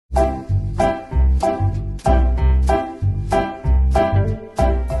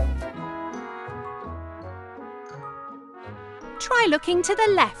looking to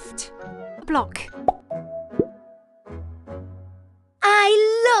the left. Block. I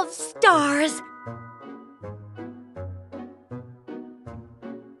love stars.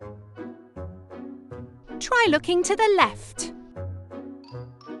 Try looking to the left.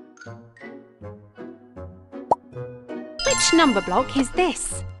 Which number block is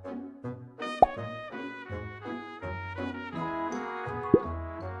this?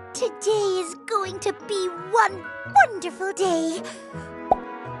 Today is going to be one wonderful day.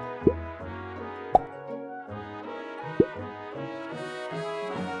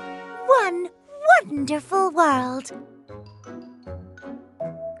 One wonderful world.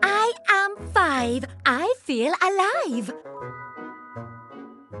 I am 5. I feel alive.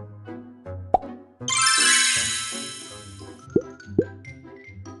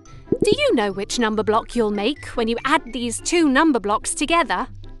 Do you know which number block you'll make when you add these two number blocks together?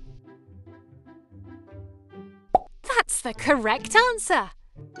 That's the correct answer.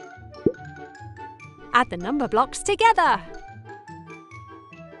 Add the number blocks together.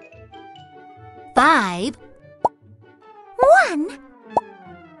 5. 1.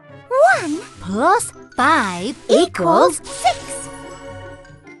 1 plus 5 equals 6.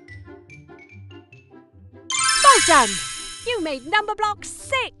 Well done! You made number block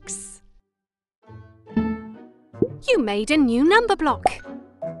 6. You made a new number block.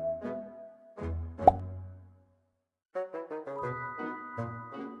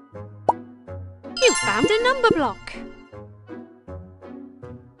 You found a number block.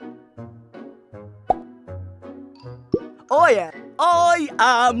 I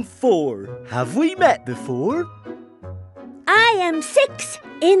am 4. Have we met before? I am 6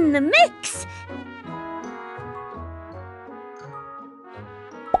 in the mix.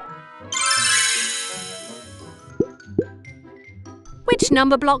 Which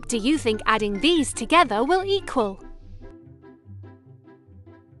number block do you think adding these together will equal?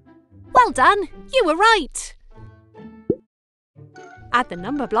 Well done! You were right! Add the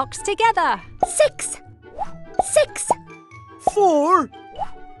number blocks together. 6. 6. 4.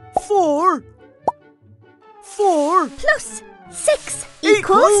 4. 4 Plus 6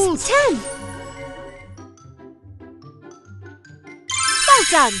 equals 10. Well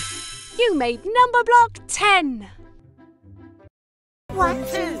done! You made number block 10. 1,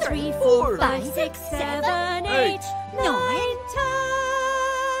 2, 3, 4, 5, 6, 7, 8, 9, 10.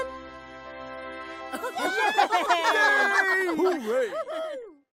 Hooray!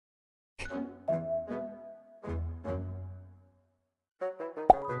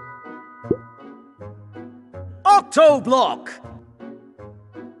 Octoblock!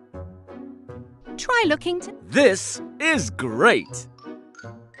 Try looking to... This is great!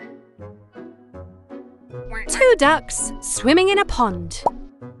 2 ducks swimming in a pond.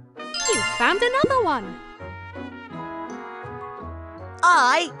 You found another one.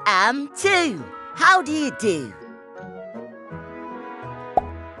 I am 2. How do you do?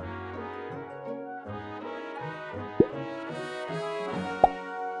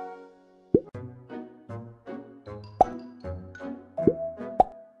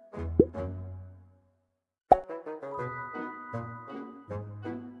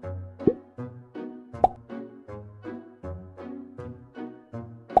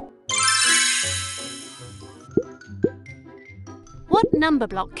 What number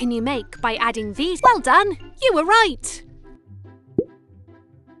block can you make by adding these? Well done! You were right!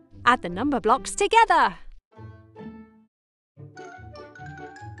 Add the number blocks together.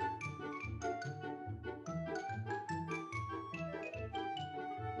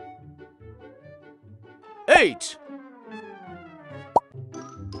 Eight.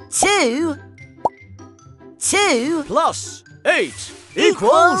 2. 2 Plus 8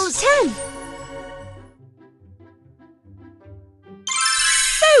 equals 10.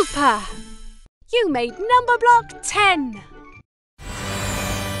 Super! You made number block 10.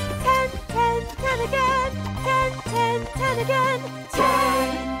 10, 10, 10 again. 10, 10, 10 again.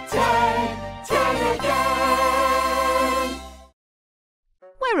 10, 10, 10 again.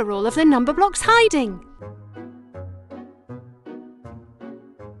 Where are all of the number blocks hiding?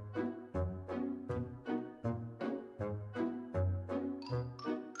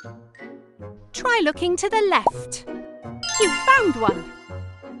 Try looking to the left. You found one.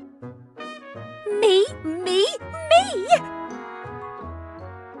 Me.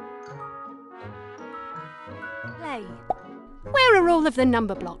 Play. Where are all of the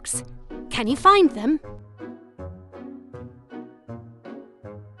number blocks? Can you find them?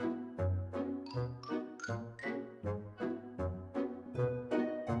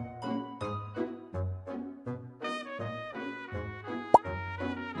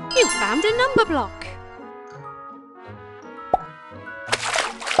 You found a number block.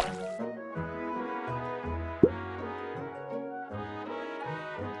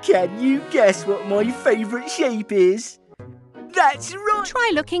 Can you guess what my favourite shape is? That's right!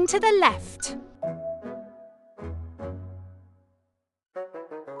 Try looking to the left.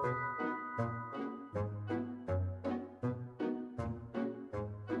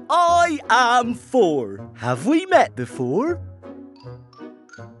 I am 4. Have we met before?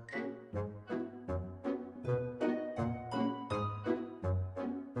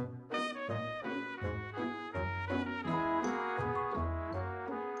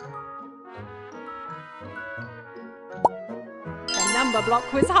 The number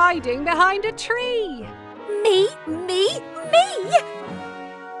block was hiding behind a tree. Me!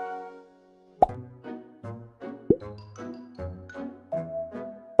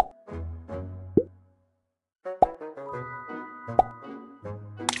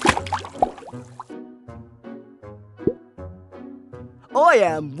 I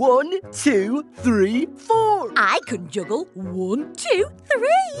am 1, 2, 3, 4. I can juggle 1, 2,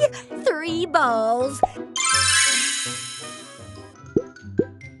 3. 3 balls.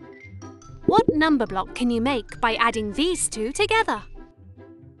 What number block can you make by adding these two together?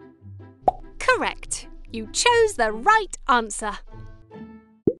 Correct. You chose the right answer.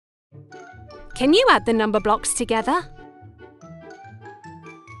 Can you add the number blocks together?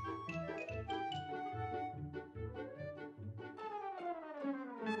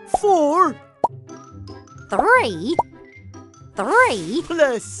 Four 3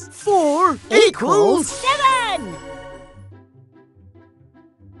 plus 4 equals 7.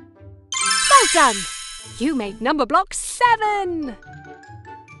 Well done! You made number block 7.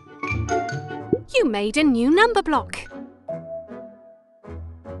 You made a new number block.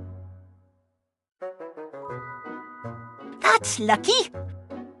 That's lucky.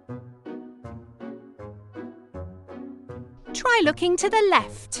 Try looking to the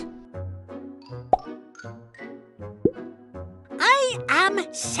left. I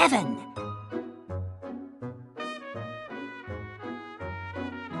am 7.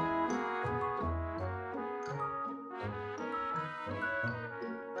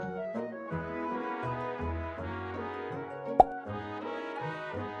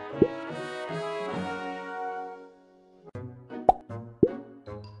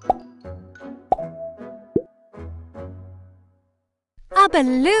 A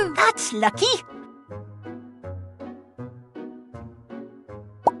balloon. That's lucky.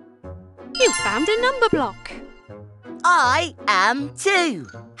 You found a number block. I am 2.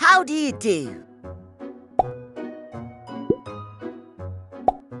 How do you do?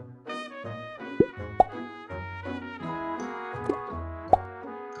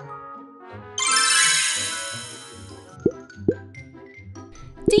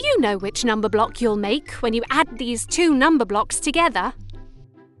 Do you know which number block you'll make when you add these two number blocks together?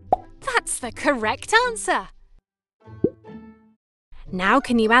 That's the correct answer. Now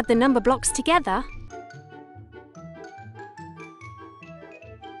can you add the number blocks together?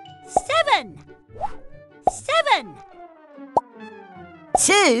 7. 7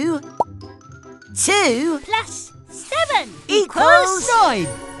 2 plus 7 equals 9.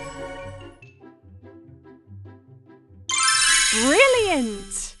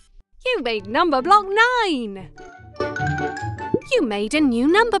 Brilliant! You made number block 9. You made a new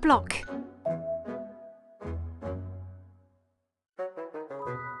number block.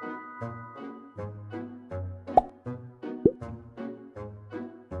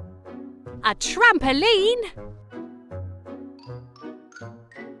 A trampoline.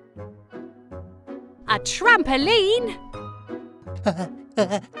 A trampoline.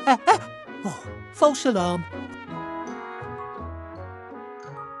 Oh, false alarm.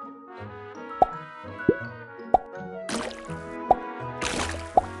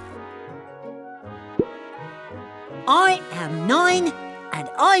 I am 9 and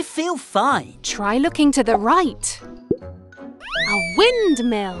I feel fine. Try looking to the right. A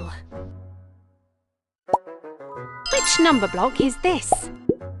windmill. Which number block is this?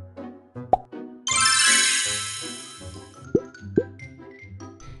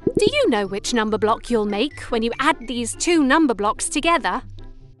 Do you know which number block you'll make when you add these two number blocks together?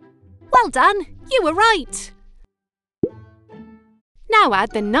 Well done, you were right. Now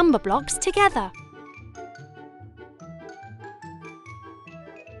add the number blocks together.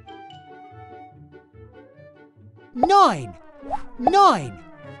 Nine.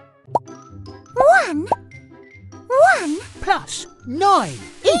 1 Plus 9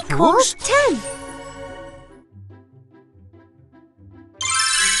 equals 10.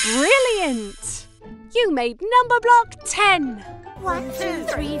 Brilliant! You made number block 10. 1, 2,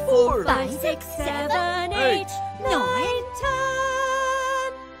 3, 4, 5, 6, 7, 8, 9, 10.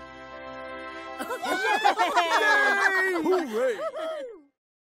 Hooray!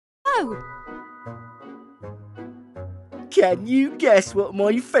 Oh, Can you guess what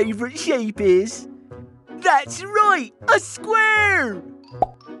my favourite shape is? That's right, a square!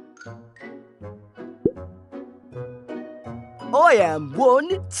 I am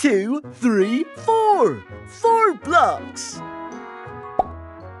 1, 2, 3, 4. 4 blocks.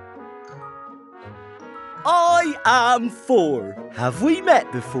 I am 4. Have we met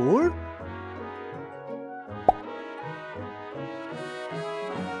before?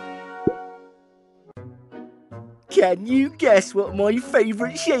 Can you guess what my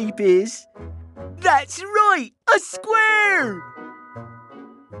favourite shape is? That's right, a square!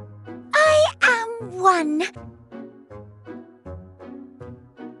 I am 1.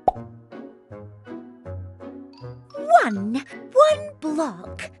 One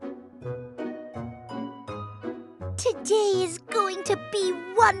block. Today is going to be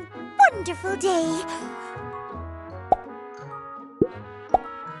one wonderful day.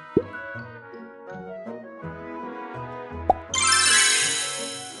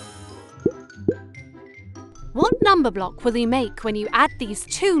 what number block will you make when you add these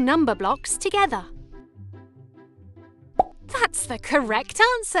 2 number blocks together? That's the correct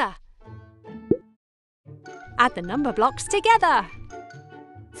answer. Add the number blocks together.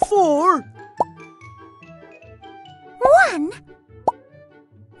 4. 1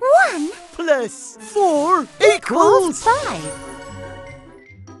 Plus 4 equals 5.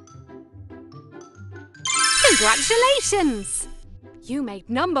 Congratulations! You made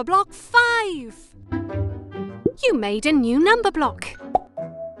number block 5. You made a new number block.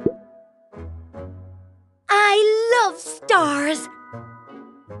 I love stars.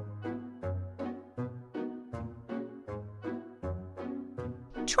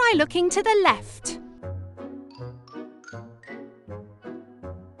 Try looking to the left.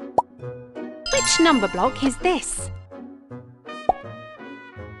 Which number block is this?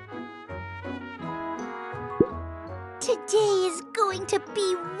 Today is going to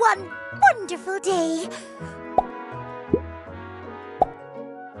be one wonderful day.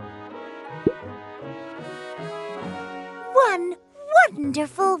 One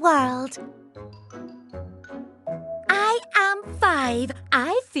wonderful world. I am 5.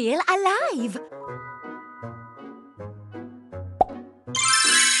 I feel alive.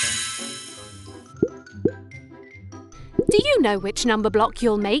 Do you know which number block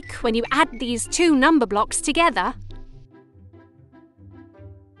you'll make when you add these 2 number blocks together?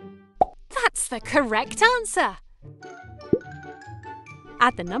 That's the correct answer.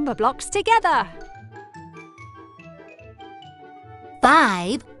 Add the number blocks together.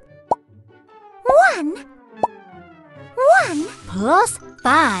 5. 1 plus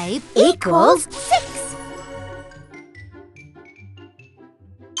 5 equals 6.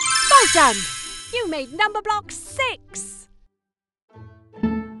 Well done! You made number block 6.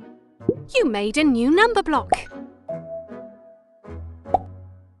 You made a new number block.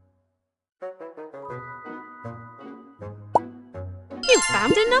 You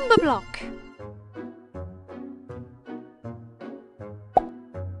found a number block.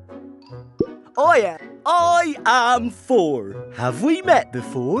 I am 4. Have we met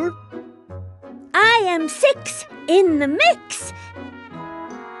before? I am 6 in the mix.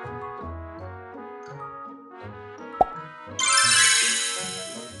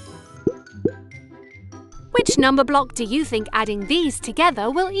 Which number block do you think adding these together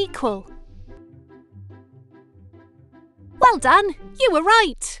will equal? Well done! You were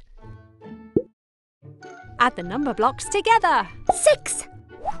right! Add the number blocks together. 6.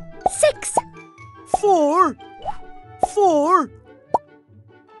 4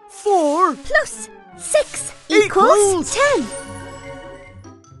 Plus 6 Equals 10.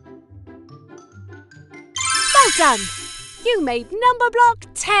 Well done! You made number block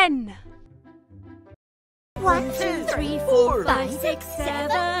 10. 1, 2, 3, 4, 5, 6,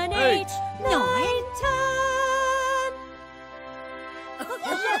 7, 8, 9, 10.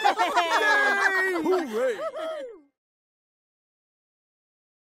 Hooray!